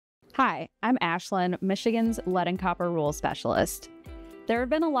Hi, I'm Ashlyn, Michigan's Lead and Copper Rule Specialist. There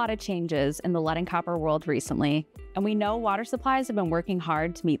have been a lot of changes in the lead and copper world recently, and we know water supplies have been working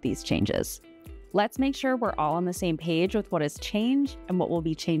hard to meet these changes. Let's make sure we're all on the same page with what has changed and what will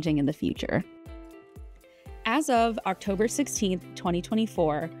be changing in the future. As of October 16,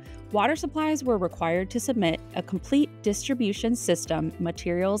 2024, water supplies were required to submit a complete distribution system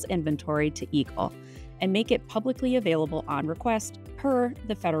materials inventory to EGLE and make it publicly available on request per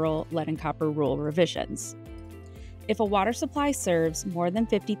the federal lead and copper rule revisions. If a water supply serves more than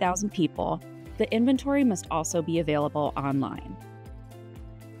 50,000 people, the inventory must also be available online.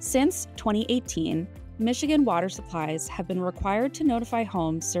 Since 2018, Michigan water supplies have been required to notify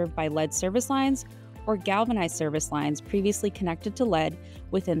homes served by lead service lines or galvanized service lines previously connected to lead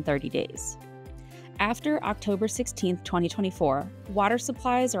within 30 days. After October 16, 2024, water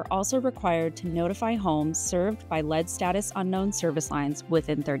supplies are also required to notify homes served by lead status unknown service lines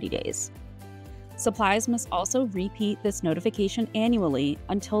within 30 days. Supplies must also repeat this notification annually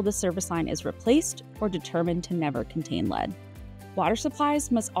until the service line is replaced or determined to never contain lead. Water supplies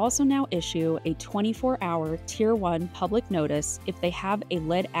must also now issue a 24-hour Tier 1 public notice if they have a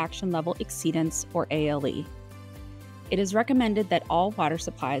lead action level exceedance or ALE. It is recommended that all water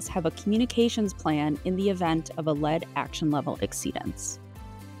supplies have a communications plan in the event of a lead action level exceedance.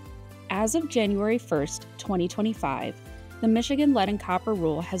 As of January 1, 2025, the Michigan Lead and Copper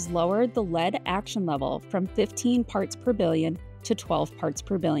Rule has lowered the lead action level from 15 parts per billion to 12 parts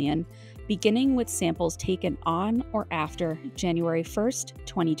per billion, beginning with samples taken on or after January 1,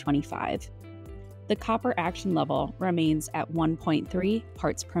 2025. The copper action level remains at 1.3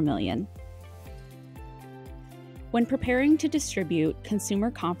 parts per million. When preparing to distribute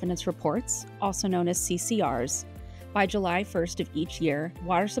Consumer Confidence Reports, also known as CCRs, by July 1st of each year,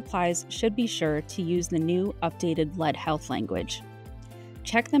 water supplies should be sure to use the new updated lead health language.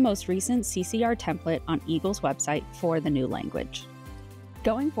 Check the most recent CCR template on EGLE's website for the new language.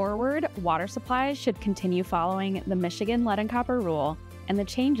 Going forward, water supplies should continue following the Michigan Lead and Copper Rule and the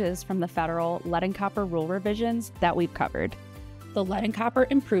changes from the federal Lead and Copper Rule revisions that we've covered. The Lead and Copper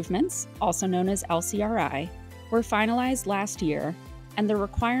Improvements, also known as LCRI, were finalized last year, and the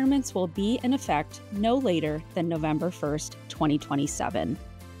requirements will be in effect no later than November 1st, 2027.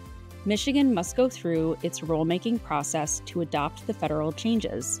 Michigan must go through its rulemaking process to adopt the federal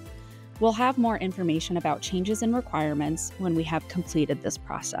changes. We'll have more information about changes and requirements when we have completed this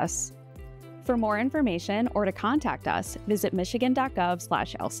process. For more information or to contact us, visit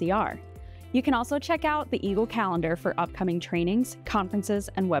michigan.gov/LCR. You can also check out the EGLE calendar for upcoming trainings, conferences,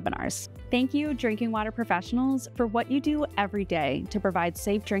 and webinars. Thank you, drinking water professionals, for what you do every day to provide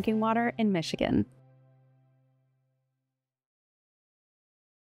safe drinking water in Michigan.